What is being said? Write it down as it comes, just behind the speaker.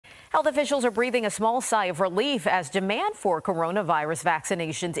Health officials are breathing a small sigh of relief as demand for coronavirus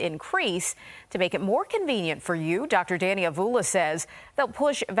vaccinations increase. To make it more convenient for you, Dr. Danny Avula says they'll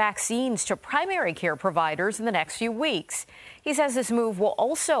push vaccines to primary care providers in the next few weeks. He says this move will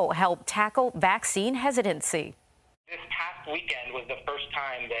also help tackle vaccine hesitancy. This past weekend was the first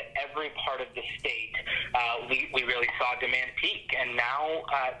time that every part of the state we really saw demand peak, and now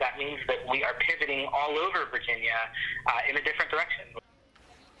that means that we are pivoting all over Virginia in a different direction.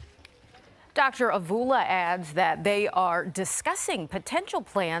 Dr. Avula adds that they are discussing potential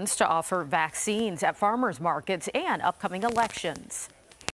plans to offer vaccines at farmers markets and upcoming elections.